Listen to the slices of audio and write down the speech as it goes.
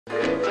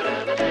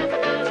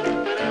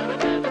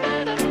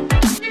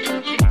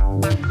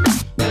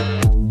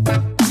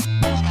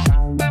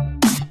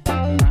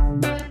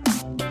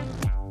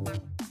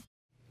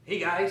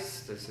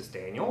this is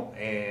Daniel,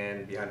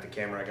 and behind the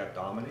camera I got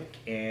Dominic,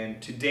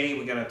 and today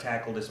we're gonna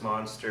tackle this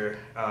monster.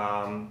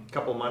 A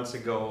couple months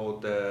ago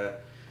the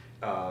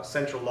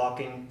central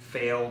locking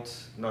failed.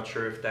 Not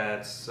sure if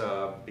that's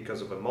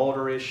because of a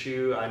motor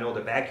issue. I know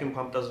the vacuum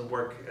pump doesn't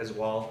work as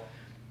well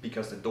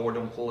because the door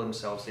don't pull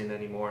themselves in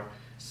anymore.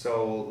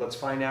 So let's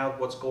find out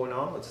what's going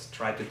on. Let's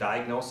try to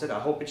diagnose it. I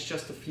hope it's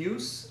just a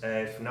fuse.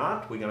 If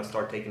not, we're gonna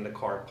start taking the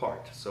car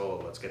apart. So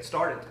let's get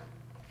started.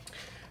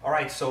 All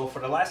right, so for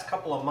the last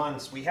couple of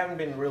months, we haven't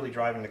been really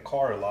driving the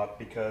car a lot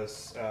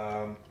because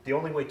the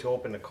only way to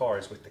open the car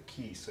is with the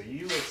key. So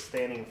you were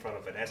standing in front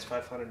of an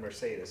S500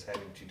 Mercedes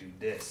having to do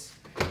this,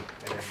 and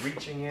then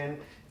reaching in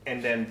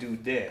and then do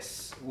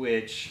this,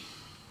 which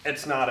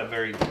it's not a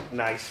very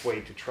nice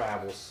way to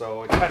travel.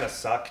 So it kind of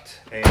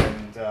sucked,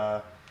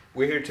 and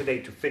we're here today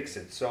to fix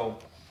it. So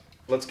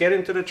let's get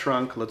into the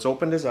trunk. Let's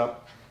open this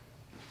up.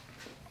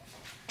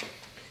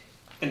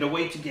 And the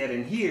way to get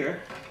in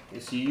here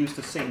is you use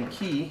the same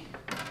key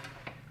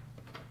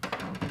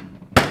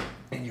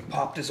and you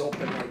pop this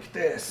open like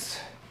this.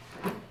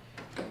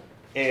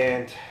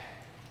 And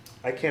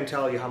I can't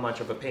tell you how much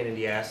of a pain in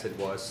the ass it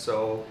was.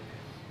 So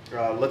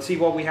let's see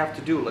what we have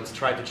to do. Let's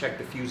try to check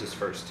the fuses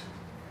first.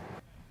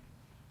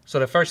 So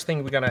the first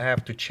thing we're gonna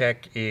have to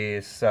check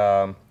is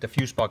the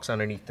fuse box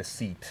underneath the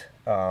seat.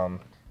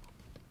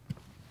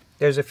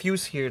 There's a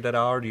fuse here that I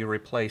already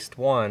replaced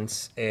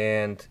once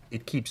and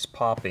it keeps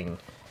popping,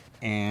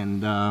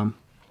 and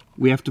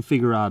we have to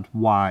figure out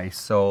why.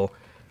 So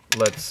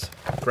let's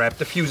grab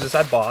the fuses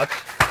I bought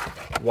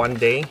one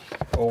day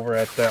over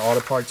at the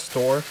auto parts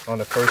store on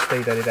the first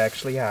day that it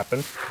actually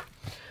happened.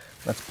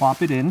 Let's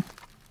pop it in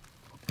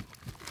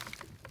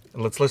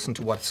and let's listen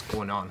to what's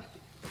going on.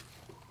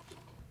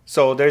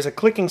 So there's a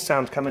clicking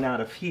sound coming out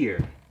of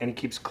here, and it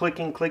keeps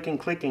clicking, clicking,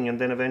 clicking, and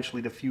then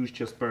eventually the fuse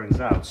just burns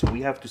out. So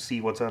we have to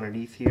see what's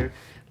underneath here.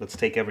 Let's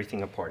take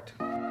everything apart.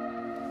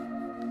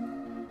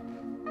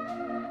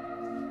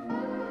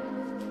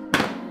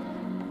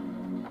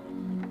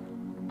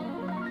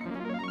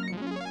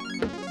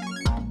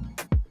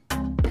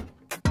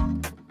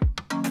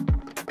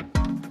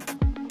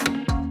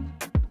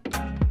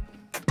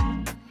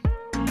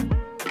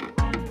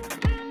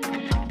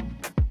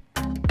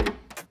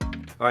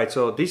 Alright,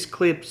 so these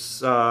clips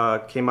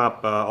came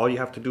up. All you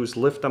have to do is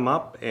lift them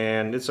up,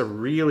 and it's a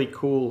really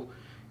cool,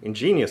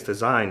 ingenious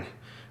design.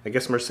 I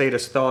guess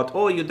Mercedes thought,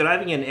 oh, you're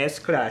driving an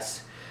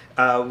S-Class.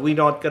 We're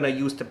not gonna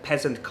use the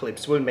peasant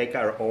clips, we'll make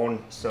our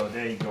own. So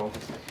there you go.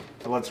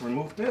 So let's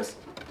remove this.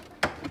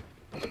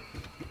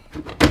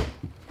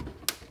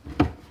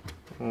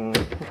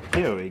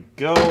 Here we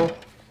go.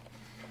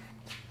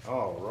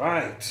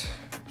 Alright.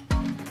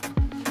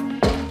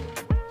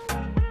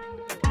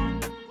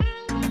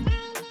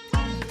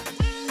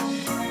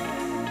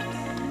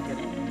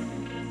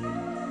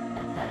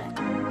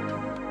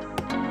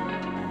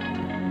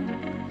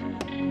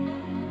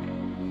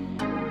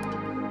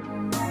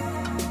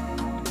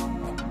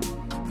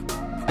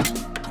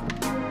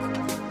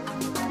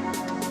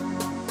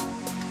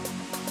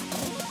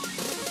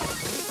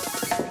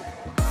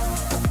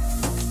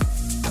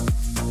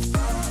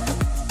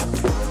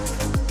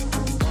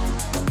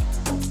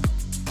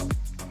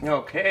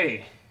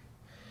 Okay,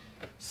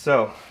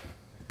 so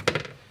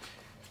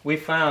we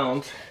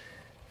found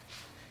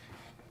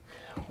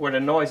where the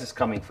noise is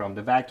coming from,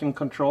 the vacuum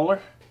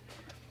controller.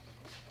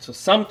 So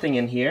something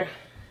in here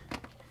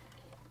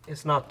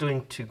is not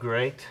doing too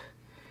great.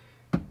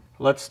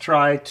 Let's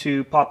try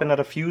to pop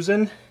another fuse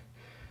in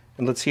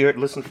and let's hear it,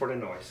 listen for the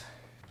noise.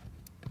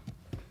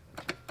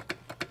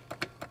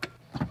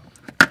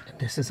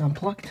 This is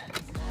unplugged.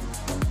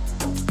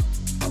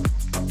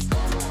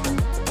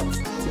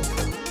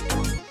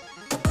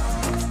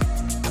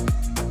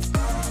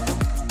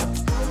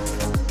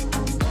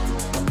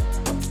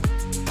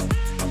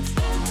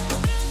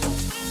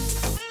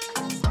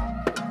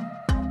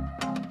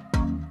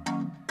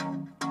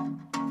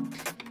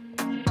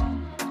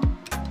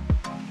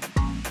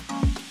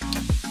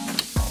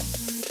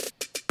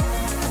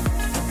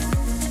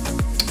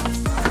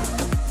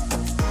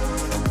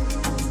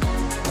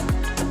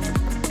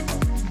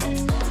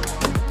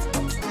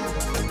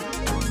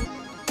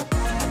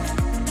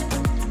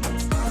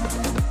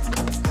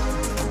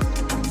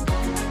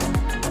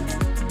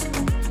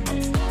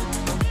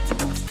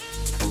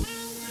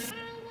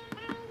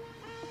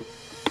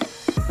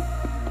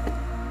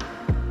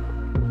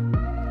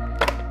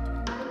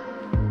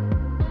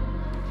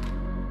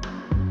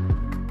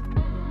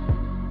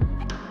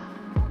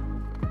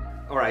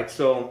 Alright,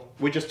 so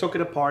we just took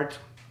it apart.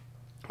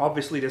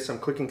 Obviously there's some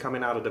clicking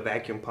coming out of the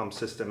vacuum pump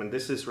system, and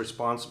this is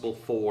responsible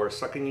for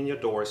sucking in your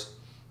doors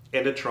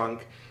and the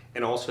trunk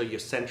and also your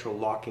central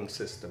locking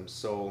system.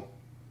 So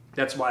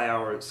that's why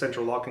our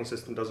central locking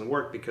system doesn't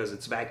work, because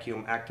it's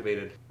vacuum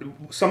activated.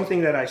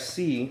 Something that I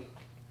see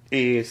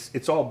is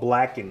it's all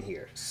black in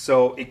here.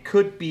 So it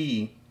could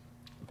be,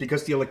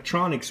 because the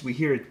electronics, we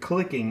hear it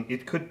clicking,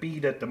 it could be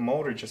that the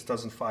motor just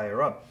doesn't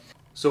fire up.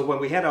 So when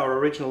we had our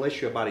original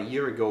issue about a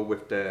year ago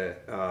with the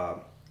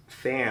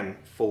fan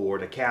for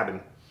the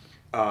cabin,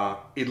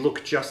 it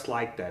looked just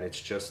like that. It's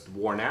just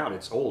worn out,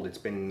 it's old, it's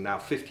been now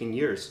 15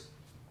 years.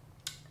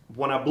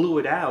 When I blew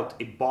it out,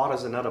 it bought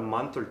us another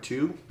month or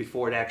two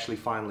before it actually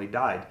finally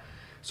died.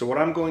 So what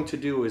I'm going to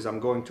do is I'm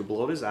going to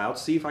blow this out,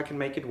 see if I can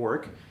make it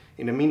work.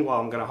 In the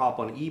meanwhile, I'm gonna hop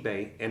on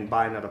eBay and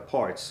buy another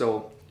part.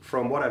 So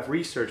from what I've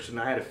researched, and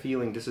I had a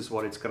feeling this is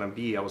what it's gonna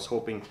be, I was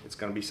hoping it's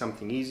gonna be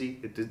something easy.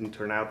 It didn't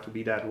turn out to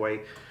be that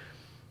way.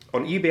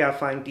 On eBay, I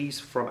find these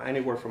from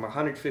anywhere from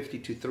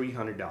 $150 to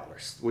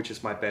 $300, which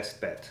is my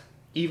best bet.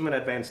 Even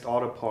Advanced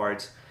Auto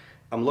Parts,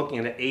 I'm looking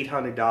at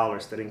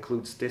 $800. That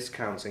includes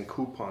discounts and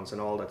coupons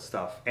and all that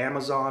stuff.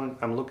 Amazon,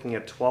 I'm looking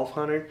at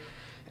 $1,200.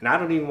 And I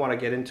don't even want to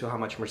get into how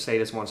much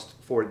Mercedes wants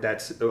for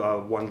that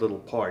one little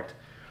part.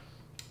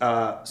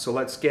 So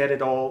let's get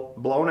it all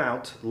blown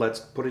out. Let's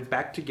put it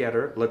back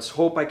together. Let's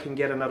hope I can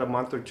get another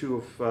month or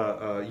two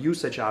of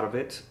usage out of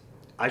it.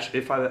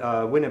 If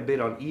I win a bid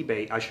on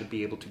eBay, I should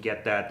be able to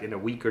get that in a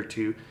week or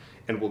two,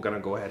 and we're gonna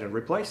go ahead and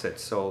replace it.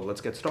 So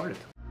let's get started.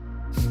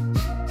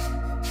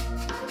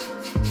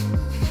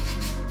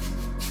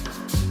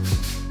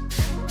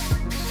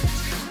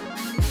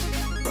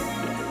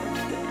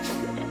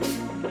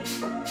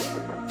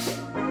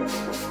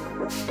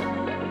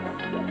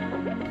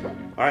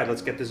 All right,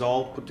 let's get this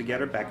all put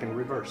together back in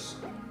reverse.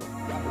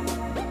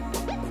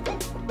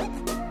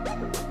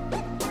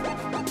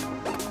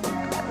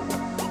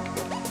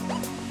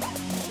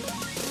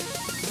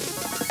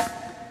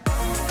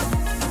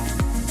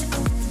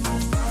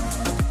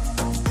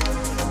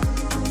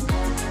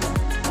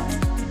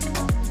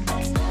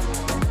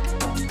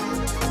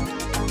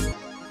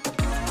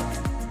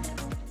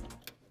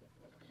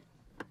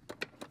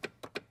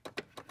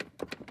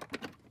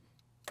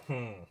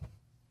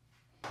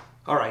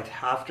 All right,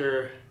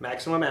 after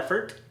maximum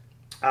effort,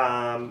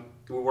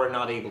 we were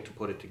not able to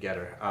put it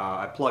together.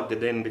 I plugged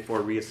it in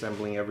before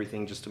reassembling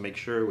everything just to make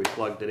sure. We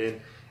plugged it in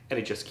and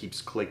it just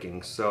keeps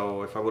clicking.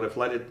 So if I would have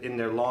let it in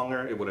there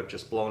longer, it would have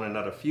just blown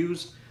another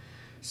fuse.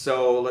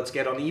 So let's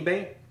get on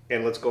eBay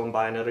and let's go and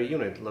buy another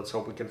unit. Let's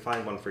hope we can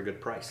find one for a good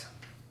price.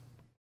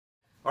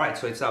 All right,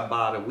 so it's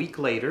about a week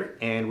later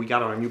and we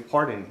got our new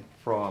part in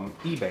from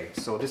eBay.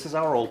 So this is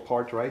our old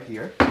part right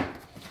here.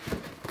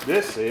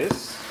 This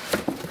is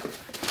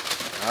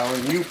our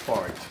new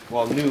part,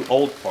 well, new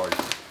old part.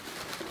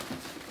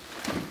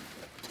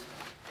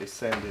 They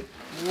send it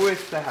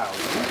with the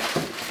housing.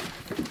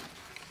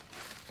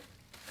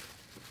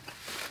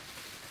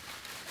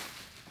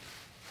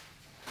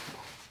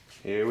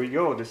 Here we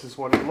go, this is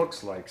what it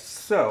looks like.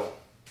 So,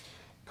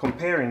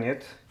 comparing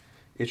it,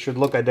 it should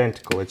look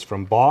identical. It's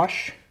from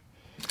Bosch.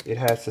 It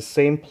has the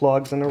same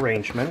plugs and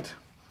arrangement.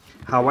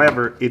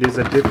 However, it is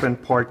a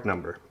different part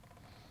number.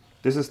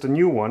 This is the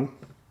new one.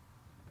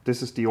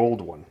 This is the old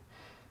one.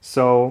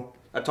 So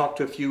I talked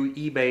to a few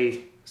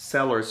eBay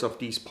sellers of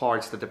these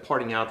parts that they're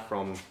parting out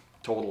from,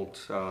 totaled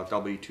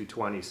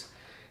W220s.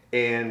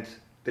 And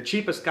the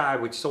cheapest guy,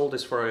 which sold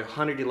this for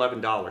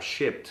 $111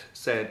 shipped,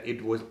 said it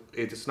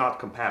is not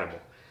compatible.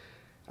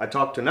 I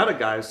talked to another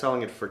guy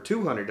selling it for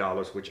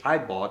 $200, which I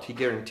bought. He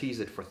guarantees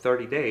it for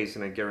 30 days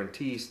and it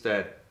guarantees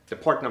that the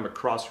part number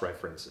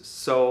cross-references.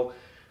 So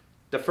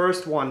the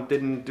first one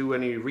didn't do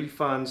any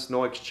refunds,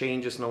 no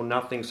exchanges, no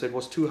nothing, so it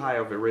was too high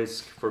of a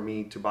risk for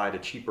me to buy the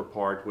cheaper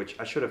part, which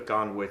I should have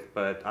gone with,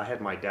 but I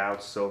had my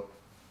doubts. So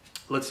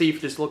let's see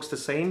if this looks the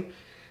same,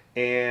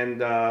 and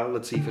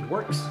let's see if it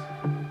works.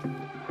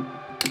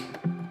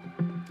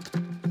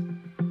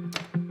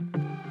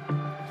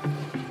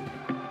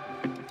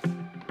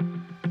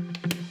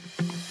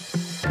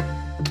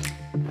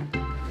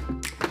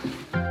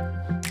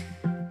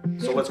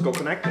 So let's go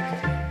connect it.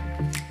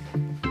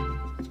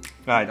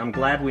 Alright, I'm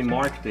glad we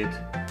marked it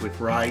with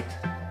right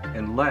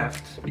and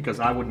left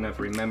because I wouldn't have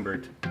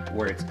remembered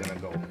where it's gonna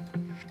go.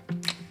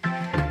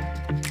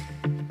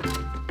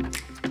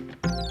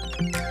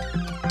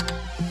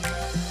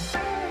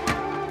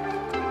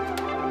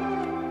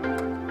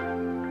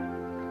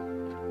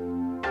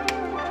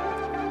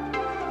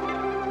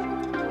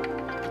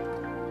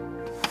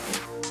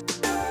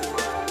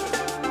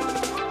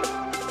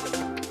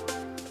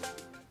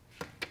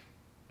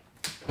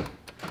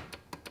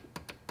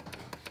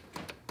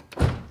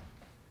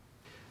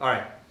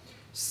 Alright,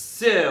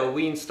 so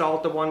we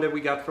installed the one that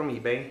we got from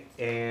eBay,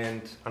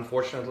 and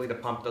unfortunately the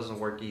pump doesn't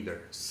work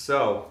either.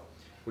 So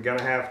we're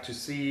gonna have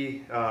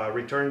to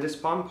return this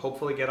pump,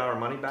 hopefully get our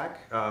money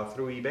back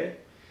through eBay,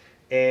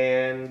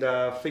 and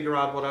figure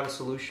out what other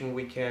solution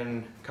we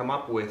can come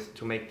up with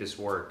to make this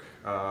work.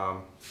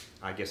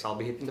 I guess I'll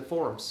be hitting the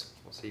forums.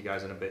 I'll see you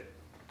guys in a bit.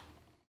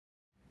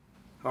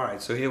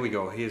 Alright, so here we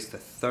go. Here's the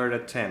third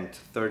attempt,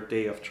 third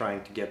day of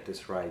trying to get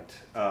this right.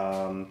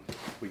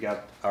 We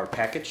got our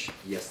package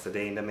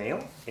yesterday in the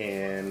mail,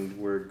 and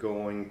we're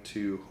going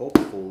to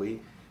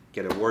hopefully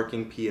get a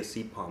working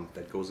PSE pump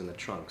that goes in the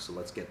trunk. So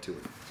let's get to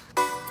it.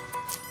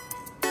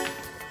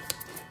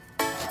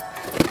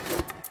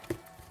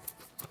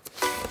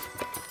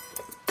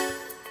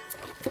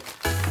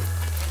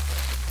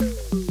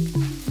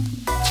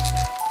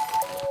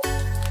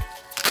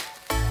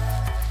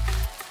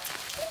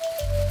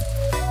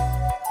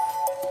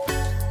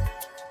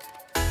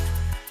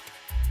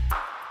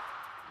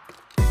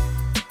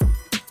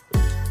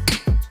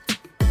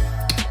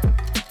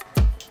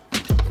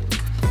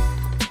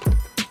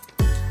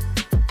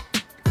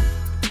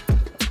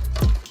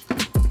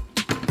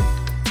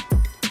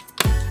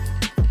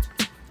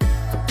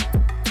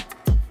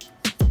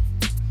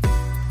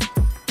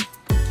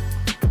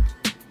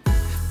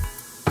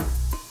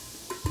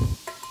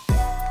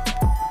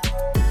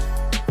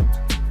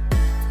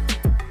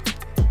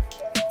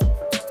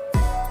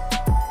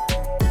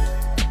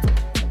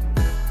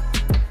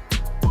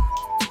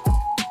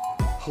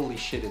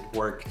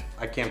 worked.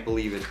 I can't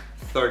believe it.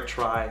 Third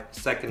try,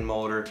 second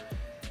motor.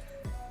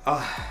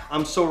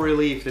 I'm so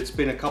relieved. It's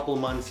been a couple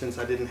months since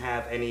I didn't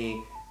have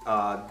any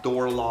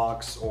door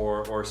locks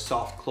or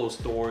soft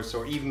closed doors,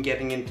 or even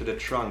getting into the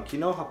trunk. You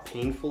know how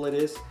painful it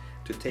is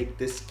to take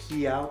this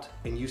key out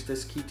and use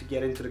this key to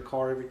get into the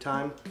car every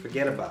time?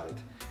 Forget about it.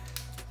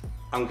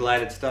 I'm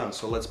glad it's done.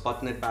 So let's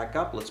button it back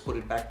up, let's put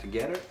it back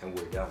together, and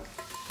we're done.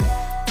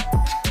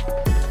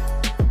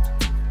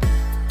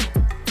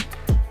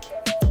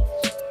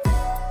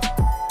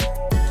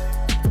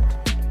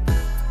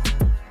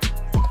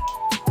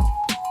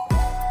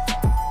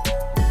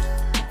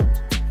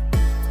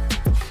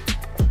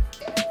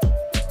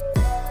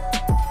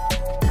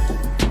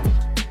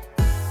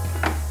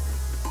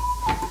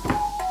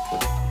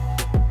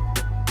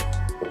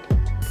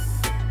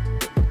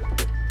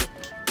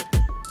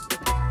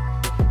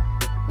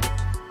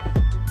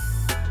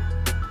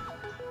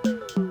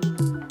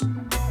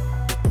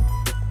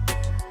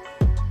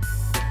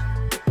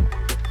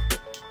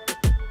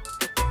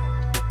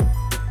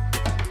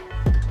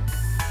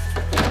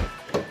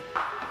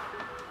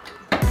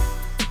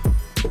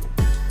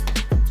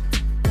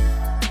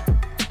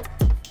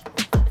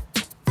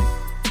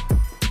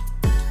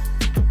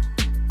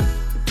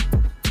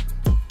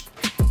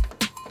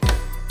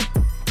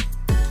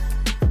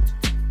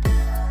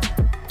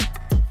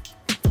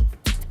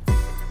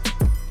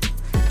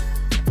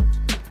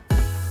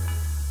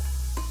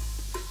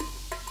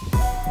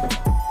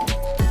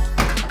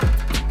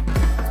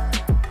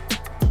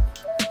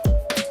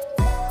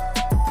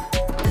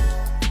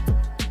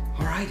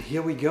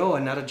 Here we go,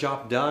 another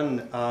job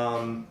done.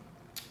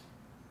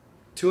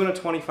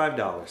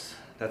 $225.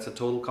 That's the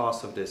total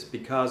cost of this,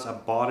 because I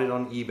bought it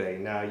on eBay.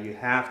 Now you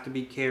have to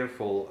be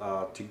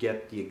careful to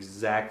get the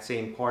exact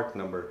same part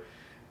number.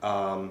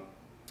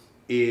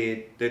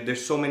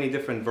 There's so many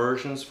different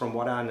versions. From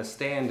what I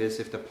understand is,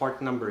 if the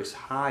part number is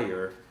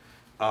higher,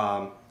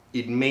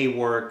 it may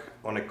work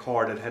on a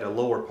car that had a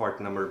lower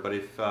part number, but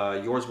if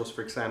yours was,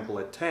 for example,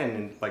 a 10,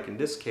 and like in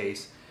this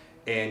case,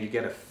 and you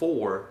get a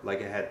 4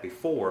 like I had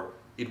before,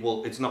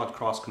 it's not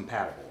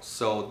cross-compatible.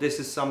 So this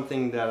is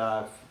something that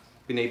I've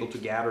been able to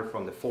gather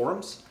from the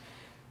forums.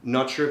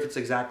 Not sure if it's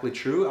exactly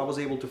true. I was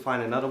able to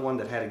find another one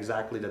that had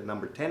exactly that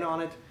number 10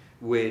 on it,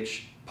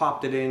 which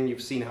popped it in.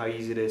 You've seen how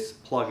easy it is.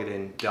 Plug it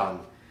in,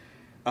 done.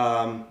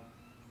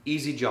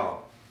 Easy job.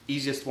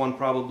 Easiest one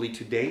probably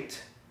to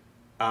date.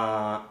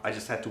 I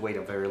just had to wait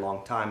a very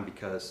long time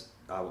because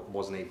I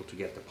wasn't able to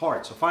get the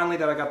part. So finally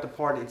that I got the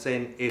part, it's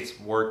in, it's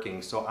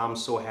working. So I'm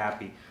so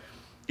happy.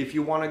 If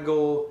you want to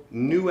go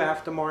new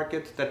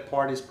aftermarket, that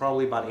part is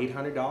probably about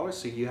 $800,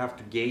 so you have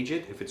to gauge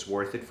it if it's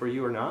worth it for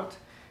you or not.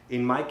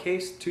 In my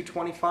case,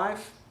 $225,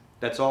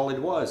 that's all it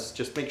was.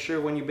 Just make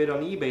sure when you bid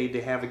on eBay,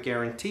 they have a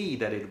guarantee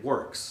that it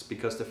works,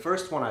 because the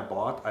first one I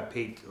bought, I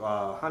paid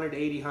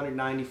 $180,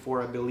 $190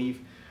 for, I believe.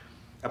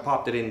 I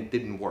popped it in,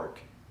 didn't work.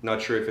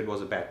 Not sure if it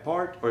was a bad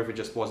part or if it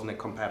just wasn't a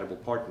compatible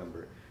part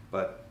number,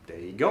 but there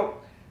you go.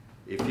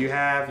 If you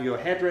have your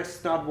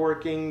headrest not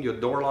working, your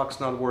door lock's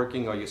not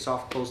working, or your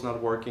soft close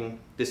not working,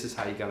 this is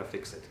how you're gonna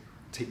fix it.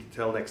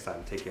 Till next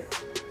time, take care.